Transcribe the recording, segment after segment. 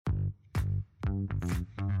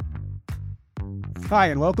Hi,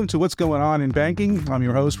 and welcome to What's Going On in Banking. I'm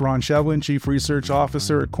your host, Ron Shevlin, Chief Research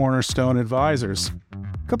Officer at Cornerstone Advisors.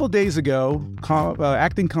 A couple of days ago,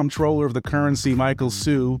 Acting Comptroller of the Currency, Michael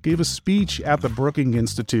Hsu, gave a speech at the Brookings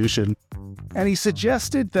Institution, and he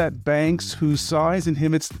suggested that banks whose size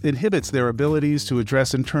inhibits their abilities to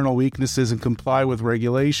address internal weaknesses and comply with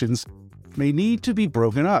regulations may need to be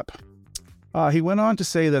broken up. He went on to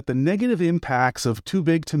say that the negative impacts of too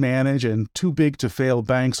big to manage and too big to fail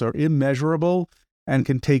banks are immeasurable and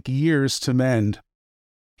can take years to mend.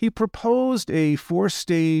 He proposed a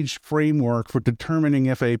 4-stage framework for determining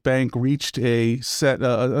if a bank reached a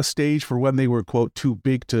stage for when they were, quote, too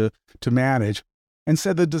big to manage, and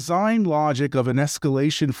said the design logic of an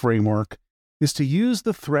escalation framework is to use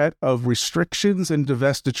the threat of restrictions and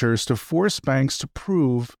divestitures to force banks to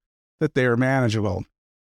prove that they are manageable.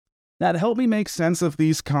 Now, to help me make sense of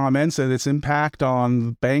these comments and its impact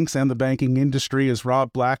on banks and the banking industry is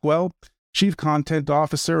Rob Blackwell, Chief Content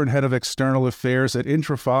Officer and Head of External Affairs at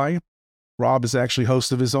IntraFi. Rob is actually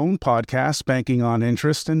host of his own podcast, Banking on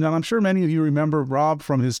Interest, and I'm sure many of you remember Rob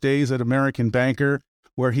from his days at American Banker,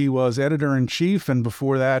 where he was editor-in-chief, and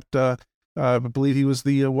before that, I believe he was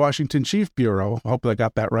the Washington Chief Bureau. I hope I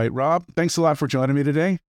got that right, Rob. Thanks a lot for joining me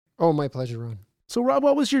today. Oh, my pleasure, Ron. So, Rob,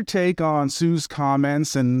 what was your take on Hsu's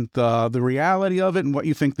comments and the reality of it and what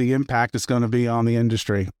you think the impact is going to be on the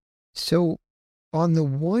industry? So, on the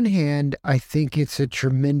one hand, I think it's a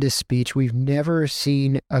tremendous speech. We've never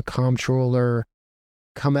seen a comptroller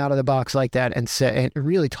come out of the box like that and say and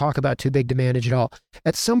really talk about too big to manage at all.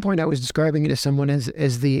 At some point, I was describing it to someone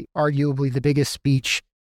as the arguably the biggest speech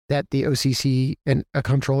that the OCC and a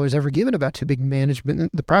comptroller has ever given about too big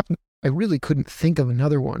management. The problem, I really couldn't think of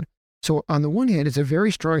another one. So on the one hand, it's a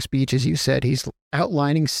very strong speech, as you said. He's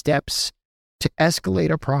outlining steps to escalate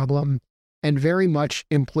a problem and very much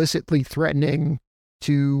implicitly threatening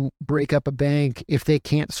to break up a bank if they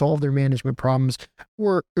can't solve their management problems,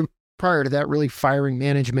 or prior to that, really firing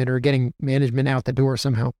management or getting management out the door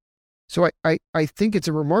somehow. So I think it's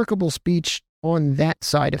a remarkable speech on that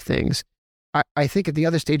side of things. I think at the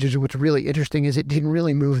other stages, what's really interesting is it didn't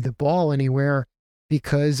really move the ball anywhere,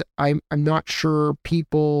 because I'm not sure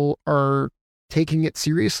people are taking it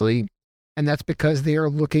seriously. And that's because they are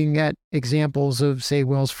looking at examples of, say,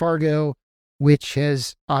 Wells Fargo, which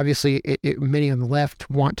has obviously many on the left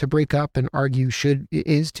want to break up and argue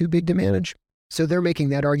is too big to manage. So they're making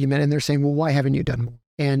that argument and they're saying, well, why haven't you done more?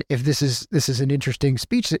 And if this is an interesting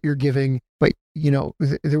speech that you're giving, but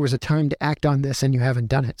there was a time to act on this and you haven't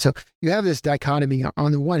done it. So you have this dichotomy.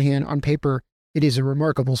 On the one hand, on paper, it is a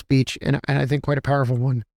remarkable speech and I think quite a powerful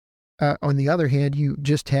one. On the other hand, you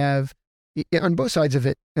just have, on both sides of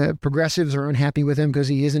it, progressives are unhappy with him because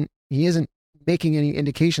he isn't making any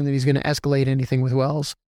indication that he's going to escalate anything with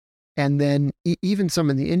Wells. And then even some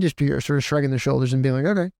in the industry are sort of shrugging their shoulders and being like,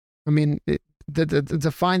 okay, I mean, it's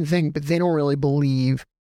a fine thing, but they don't really believe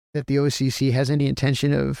that the OCC has any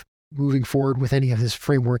intention of moving forward with any of this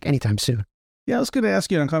framework anytime soon. Yeah, I was going to ask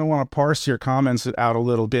you, and I kind of want to parse your comments out a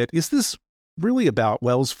little bit. Is this really about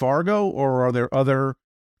Wells Fargo, or are there other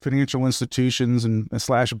financial institutions and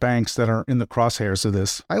 / banks that are in the crosshairs of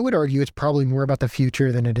this? I would argue it's probably more about the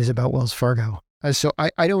future than it is about Wells Fargo. So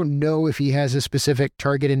I don't know if he has a specific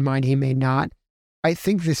target in mind. He may not. I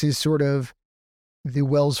think this is sort of the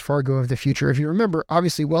Wells Fargo of the future. If you remember,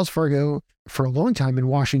 obviously Wells Fargo for a long time in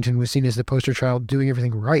Washington was seen as the poster child doing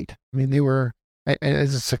everything right. I mean, they were, and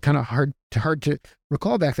it's kind of hard to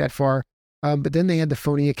recall back that far. But then they had the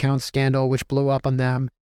phony account scandal, which blew up on them.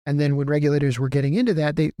 And then when regulators were getting into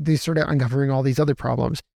that, they started uncovering all these other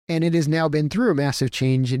problems. And it has now been through a massive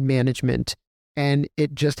change in management. And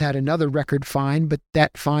it just had another record fine, but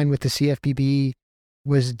that fine with the CFPB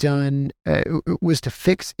was done, was to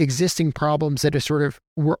fix existing problems that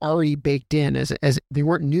were already baked in as they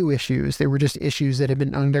weren't new issues. They were just issues that had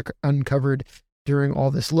been uncovered during all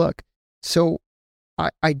this look. So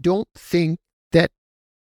I don't think that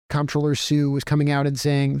Comptroller Hsu was coming out and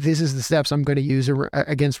saying, this is the steps I'm going to use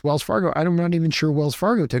against Wells Fargo. I'm not even sure Wells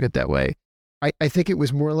Fargo took it that way. I think it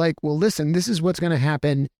was more like, well, listen, this is what's going to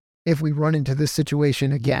happen if we run into this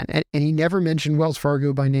situation again. And he never mentioned Wells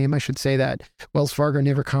Fargo by name. I should say that. Wells Fargo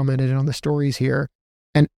never commented on the stories here.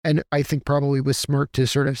 And I think probably was smart to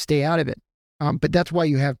sort of stay out of it. But that's why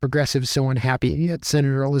you have progressives so unhappy. You had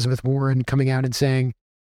Senator Elizabeth Warren coming out and saying,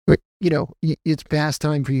 it's past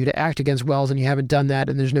time for you to act against Wells and you haven't done that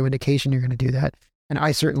and there's no indication you're going to do that. And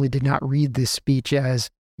I certainly did not read this speech as,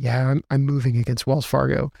 I'm moving against Wells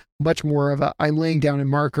Fargo. Much more of I'm laying down a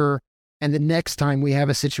marker, and the next time we have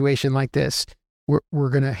a situation like this, we're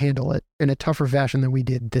going to handle it in a tougher fashion than we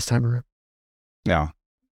did this time around. Yeah.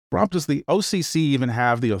 Rob, does the OCC even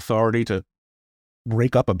have the authority to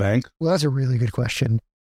break up a bank? Well, that's a really good question.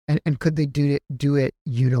 And could they do it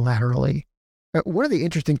unilaterally? One of the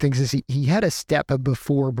interesting things is he had a step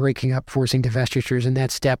before breaking up, forcing divestitures, and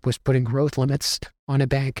that step was putting growth limits on a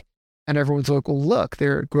bank. And everyone's like, well, look,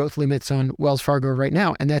 there are growth limits on Wells Fargo right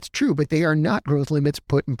now. And that's true, but they are not growth limits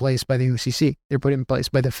put in place by the OCC. They're put in place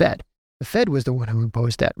by the Fed. The Fed was the one who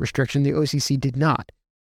imposed that restriction. The OCC did not.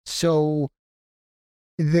 So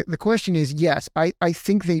the question is, yes, I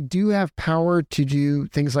think they do have power to do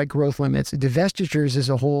things like growth limits. Divestitures is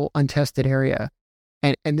a whole untested area.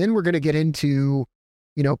 And then we're going to get into,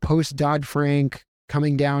 post Dodd-Frank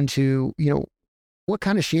coming down to, what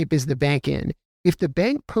kind of shape is the bank in? If the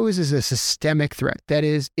bank poses a systemic threat, that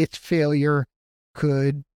is, its failure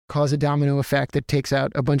could cause a domino effect that takes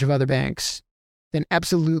out a bunch of other banks, then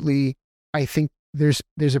absolutely, I think there's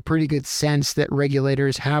a pretty good sense that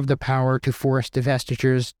regulators have the power to force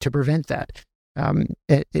divestitures to prevent that.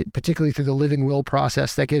 Particularly through the living will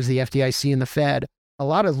process that gives the FDIC and the Fed a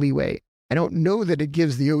lot of leeway. I don't know that it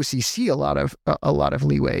gives the OCC a lot of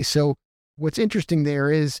leeway. So what's interesting there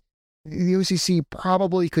is the OCC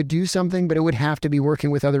probably could do something, but it would have to be working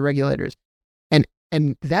with other regulators.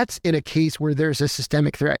 And that's in a case where there's a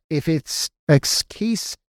systemic threat. If it's a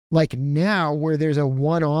case like now where there's a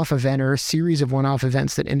one-off event or a series of one-off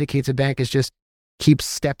events that indicates a bank is just keeps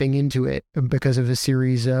stepping into it because of a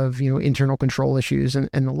series of, internal control issues and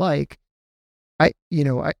the like,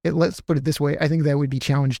 let's put it this way. I think that would be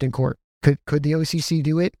challenged in court. Could the OCC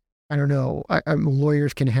do it? I don't know.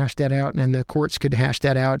 Lawyers can hash that out and the courts could hash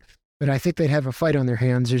that out, but I think they'd have a fight on their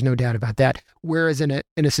hands. There's no doubt about that. Whereas in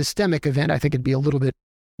a systemic event, I think it'd be a little bit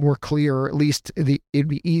more clear, or at least it'd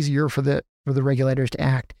be easier for the regulators to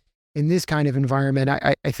act. In this kind of environment,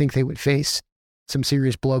 I think they would face some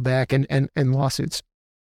serious blowback and lawsuits.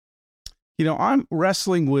 I'm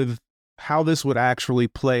wrestling with how this would actually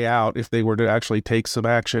play out if they were to actually take some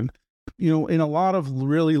action. In a lot of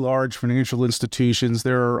really large financial institutions,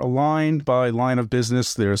 they're aligned by line of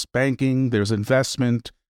business. There's banking, there's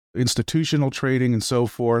investment, institutional trading, and so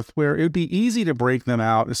forth, where it would be easy to break them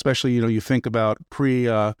out, especially, you think about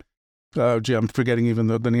I'm forgetting even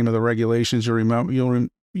the name of the regulations.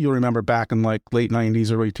 You'll remember back in like late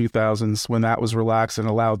 90s, early 2000s when that was relaxed and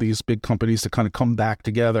allowed these big companies to kind of come back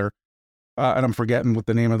together. And I'm forgetting what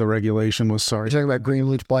the name of the regulation was. Sorry. You're talking about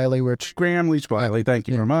Gramm-Leach-Bliley, Gramm-Leach-Bliley. Thank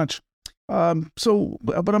you very much.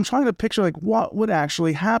 But I'm trying to picture like what would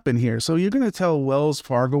actually happen here. So you're going to tell Wells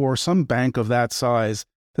Fargo or some bank of that size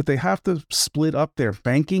that they have to split up their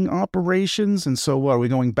banking operations. And so what, are we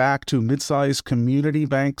going back to mid-sized community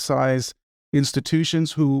bank size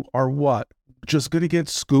institutions who are what? Just going to get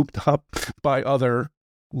scooped up by other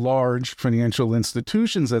large financial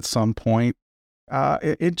institutions at some point.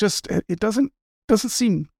 It doesn't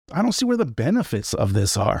seem, I don't see where the benefits of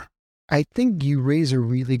this are. I think you raise a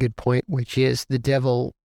really good point, which is the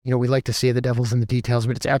devil, we like to say the devil's in the details,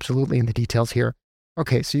 but it's absolutely in the details here.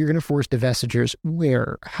 Okay, so you're going to force divestitures.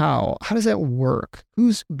 Where? How? How does that work?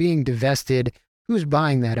 Who's being divested? Who's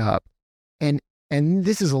buying that up? And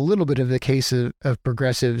this is a little bit of the case of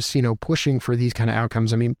progressives, pushing for these kind of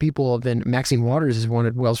outcomes. I mean, people have been, Maxine Waters has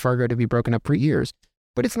wanted Wells Fargo to be broken up for years,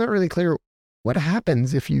 but it's not really clear what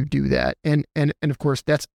happens if you do that. And of course,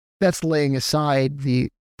 that's laying aside the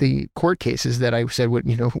court cases that I said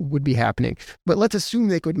would be happening. But let's assume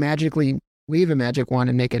they could magically wave a magic wand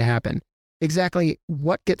and make it happen. Exactly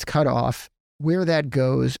what gets cut off, where that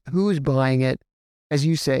goes, who's buying it. As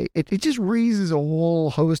you say, it just raises a whole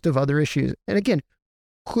host of other issues. And again,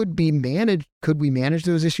 could we manage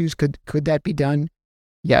those issues? Could that be done?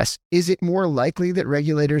 Yes. Is it more likely that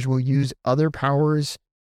regulators will use other powers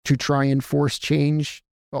to try and force change?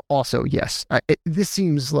 Also, yes. This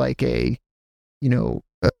seems like a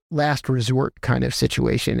last resort kind of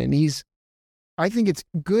situation. And I think it's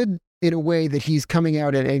good in a way that he's coming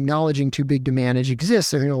out and acknowledging too big to manage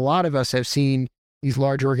exists. I think a lot of us have seen these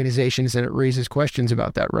large organizations and it raises questions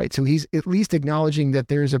about that, right? So he's at least acknowledging that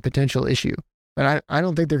there's a potential issue. But I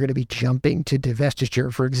don't think they're going to be jumping to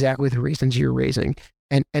divestiture for exactly the reasons you're raising,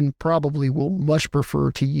 and probably will much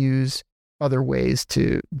prefer to use other ways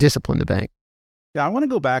to discipline the bank. Yeah, I want to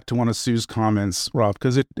go back to one of Sue's comments, Rob,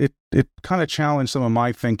 because it kind of challenged some of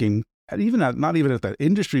my thinking, not even at that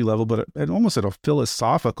industry level, but almost at a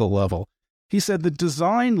philosophical level. He said the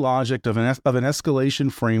design logic of an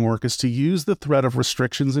escalation framework is to use the threat of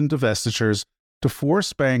restrictions and divestitures to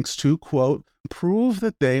force banks to, quote, prove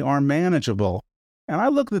that they are manageable. And I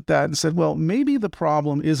looked at that and said, well, maybe the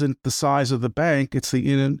problem isn't the size of the bank, it's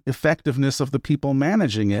the ineffectiveness of the people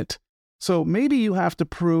managing it. So maybe you have to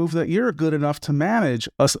prove that you're good enough to manage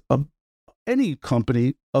any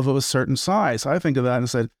company of a certain size. I think of that and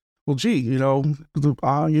said, well, gee,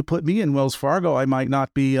 you put me in Wells Fargo, I might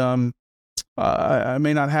not be, I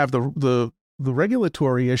may not have the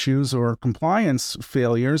regulatory issues or compliance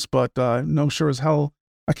failures, but no, sure as hell,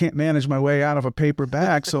 I can't manage my way out of a paper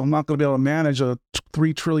bag, so I'm not going to be able to manage a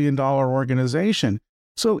 $3 trillion organization.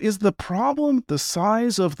 So is the problem the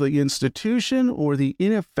size of the institution or the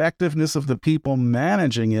ineffectiveness of the people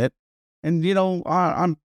managing it? And,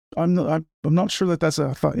 I'm not sure that that's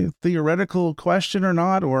a theoretical question or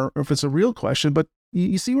not, or if it's a real question, but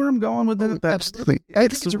you see where I'm going with it? Absolutely. I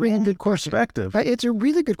think it's a really good question. It's a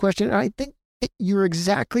really good question. I think you're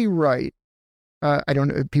exactly right. I don't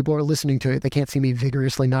know, people are listening to it. They can't see me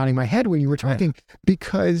vigorously nodding my head when you were talking,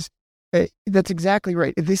 because that's exactly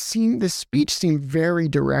right. This speech seemed very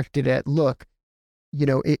directed at, look,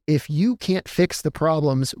 if you can't fix the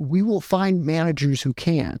problems, we will find managers who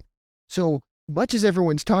can. So much as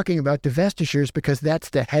everyone's talking about divestitures because that's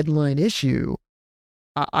the headline issue,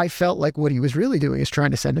 I felt like what he was really doing is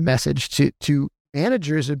trying to send a message to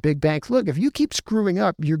managers of big banks. Look, if you keep screwing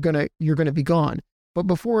up, you're gonna be gone. But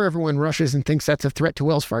before everyone rushes and thinks that's a threat to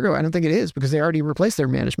Wells Fargo, I don't think it is, because they already replaced their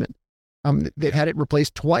management. They've had it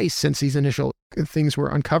replaced twice since these initial things were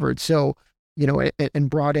uncovered. So, and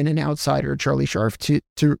brought in an outsider, Charlie Scharf,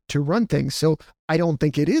 to run things. So I don't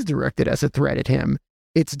think it is directed as a threat at him.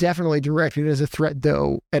 It's definitely directed as a threat,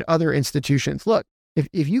 though, at other institutions. Look,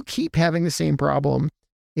 if you keep having the same problem,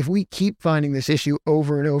 if we keep finding this issue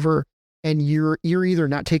over and over, and you're either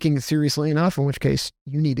not taking it seriously enough, in which case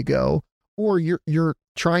you need to go, or you're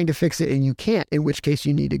trying to fix it and you can't, in which case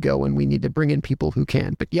you need to go, and we need to bring in people who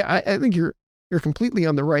can. But yeah, I think you're completely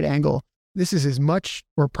on the right angle. This is as much,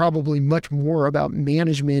 or probably much more, about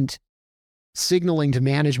management signaling to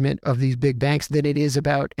management of these big banks than it is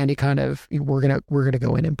about any kind of, we're gonna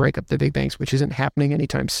go in and break up the big banks, which isn't happening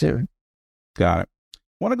anytime soon. Got it.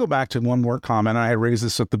 I want to go back to one more comment. I raised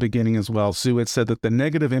this at the beginning as well. Sue had said that the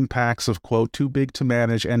negative impacts of, quote, too big to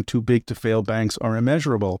manage and too big to fail banks are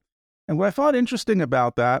immeasurable. And what I thought interesting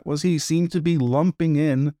about that was he seemed to be lumping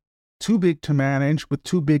in too big to manage with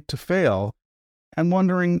too big to fail, and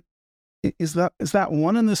wondering, is that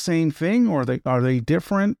one and the same thing, or are they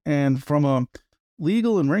different? And from a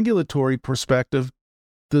legal and regulatory perspective,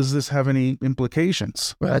 does this have any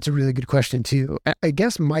implications? Well, that's a really good question too. I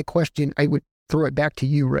guess my question, I would throw it back to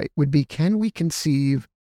you, right, would be, can we conceive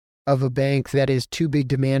of a bank that is too big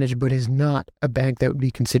to manage but is not a bank that would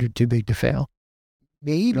be considered too big to fail?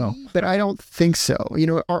 Maybe, no. But I don't think so.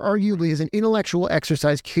 Arguably, as an intellectual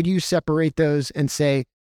exercise, could you separate those and say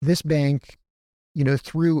this bank,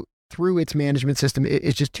 through its management system,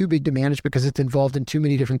 it's just too big to manage because it's involved in too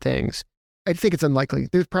many different things? I think it's unlikely.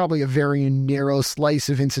 There's probably a very narrow slice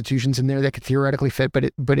of institutions in there that could theoretically fit,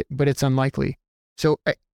 but it's unlikely. So,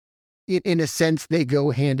 in a sense, they go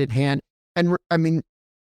hand in hand. And I mean,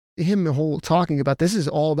 talking about this is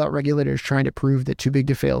all about regulators trying to prove that too big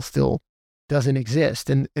to fail still doesn't exist.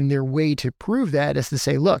 And their way to prove that is to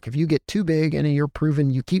say, look, if you get too big and you're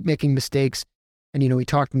proven you keep making mistakes, and, he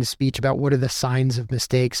talked in his speech about what are the signs of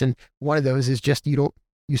mistakes. And one of those is just you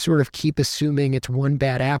sort of keep assuming it's one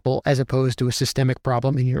bad apple as opposed to a systemic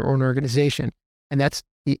problem in your own organization. And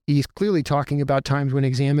he's clearly talking about times when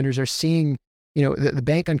examiners are seeing, the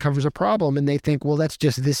bank uncovers a problem and they think, well, that's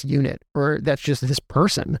just this unit, or that's just this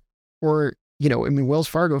person. Or, Wells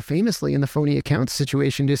Fargo famously in the phony accounts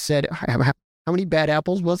situation just said, how many bad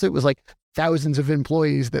apples was it? It was like thousands of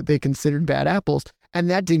employees that they considered bad apples. And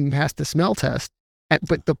that didn't pass the smell test.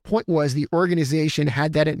 But the point was, the organization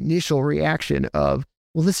had that initial reaction of,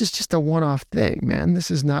 well, this is just a one-off thing, man. This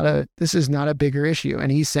is not a bigger issue. And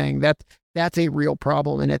he's saying that that's a real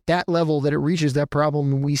problem. And at that level that it reaches that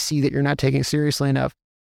problem, and we see that you're not taking it seriously enough,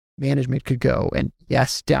 management could go. And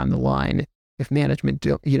yes, down the line, if management,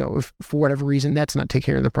 if for whatever reason that's not taking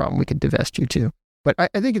care of the problem, we could divest you too. But I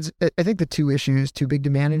think the two issues, too big to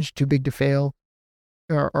manage, too big to fail,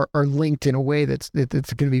 are linked in a way that's going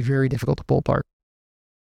to be very difficult to pull apart.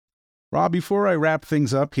 Rob, before I wrap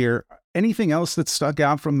things up here, anything else that stuck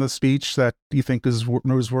out from the speech that you think is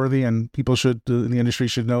newsworthy and people in the industry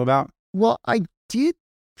should know about? Well, I did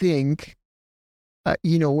think,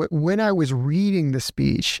 when I was reading the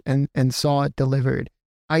speech and saw it delivered,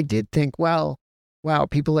 I did think, wow,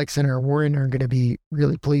 people like Senator Warren are going to be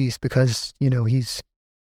really pleased because, he's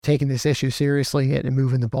taking this issue seriously and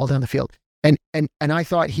moving the ball down the field. And I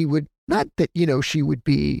thought he would, not that, she would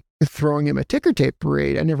be throwing him a ticker tape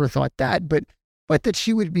parade. I never thought that, but that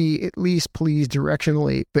she would be at least pleased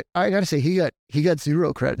directionally. But I got to say, he got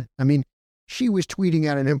zero credit. I mean, she was tweeting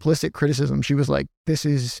out an implicit criticism. She was like, this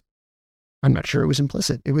is I'm not sure it was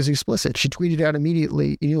implicit. It was explicit. She tweeted out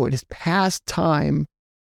immediately, it is past time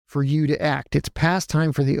for you to act. It's past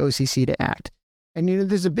time for the OCC to act. And,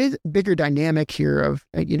 there's a bigger dynamic here of,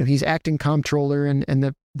 he's acting comptroller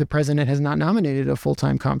and the president has not nominated a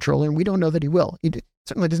full-time comptroller, and we don't know that he will. He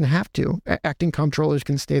certainly doesn't have to. Acting comptrollers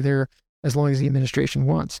can stay there as long as the administration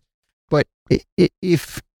wants. But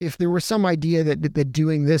if there was some idea that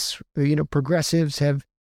doing this, progressives have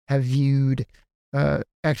viewed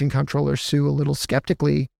acting comptroller Su a little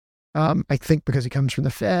skeptically, I think because he comes from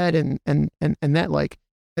the Fed and that,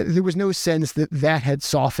 there was no sense that had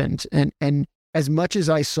softened. And as much as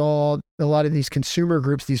I saw a lot of these consumer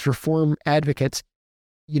groups, these reform advocates,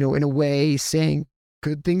 in a way saying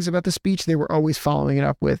good things about the speech, they were always following it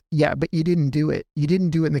up with, yeah, but you didn't do it. You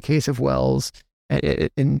didn't do it in the case of Wells.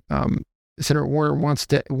 And Senator Warner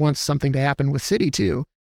wants something to happen with Citi too.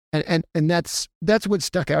 And that's what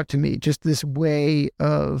stuck out to me. Just this way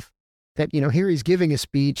of that, here he's giving a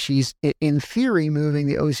speech. He's in theory moving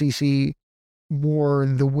the OCC more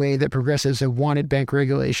the way that progressives have wanted bank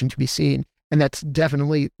regulation to be seen. And that's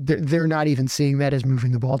definitely, they're not even seeing that as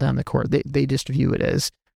moving the ball down the court. They just view it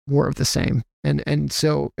as more of the same. And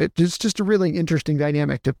so it's just a really interesting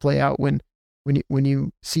dynamic to play out when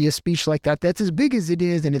you see a speech like that. That's as big as it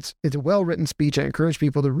is, and it's a well-written speech. I encourage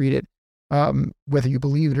people to read it, whether you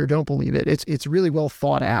believe it or don't believe it. It's really well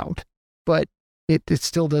thought out, but it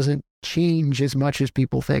still doesn't change as much as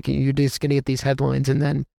people think. You're just going to get these headlines, and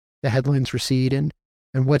then the headlines recede, and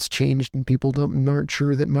what's changed, and people aren't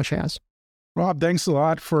sure that much has. Rob, thanks a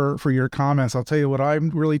lot for your comments. I'll tell you what I'm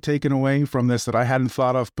really taking away from this that I hadn't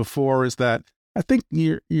thought of before is that I think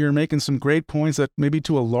you're making some great points that maybe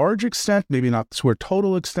to a large extent, maybe not to a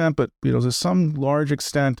total extent, but to some large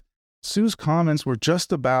extent, Sue's comments were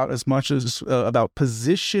just about as much as about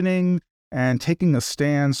positioning and taking a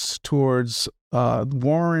stance towards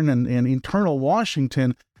Warren and internal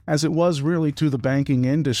Washington as it was really to the banking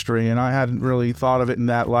industry. And I hadn't really thought of it in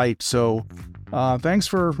that light. So thanks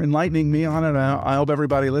for enlightening me on it. I hope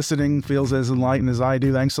everybody listening feels as enlightened as I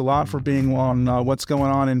do. Thanks a lot for being on What's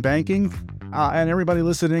Going On in Banking. And everybody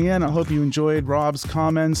listening in, I hope you enjoyed Rob's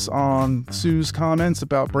comments on Sue's comments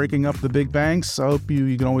about breaking up the big banks. I hope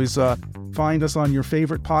you can always find us on your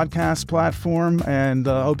favorite podcast platform, and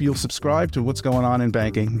I hope you'll subscribe to What's Going On in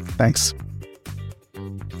Banking. Thanks.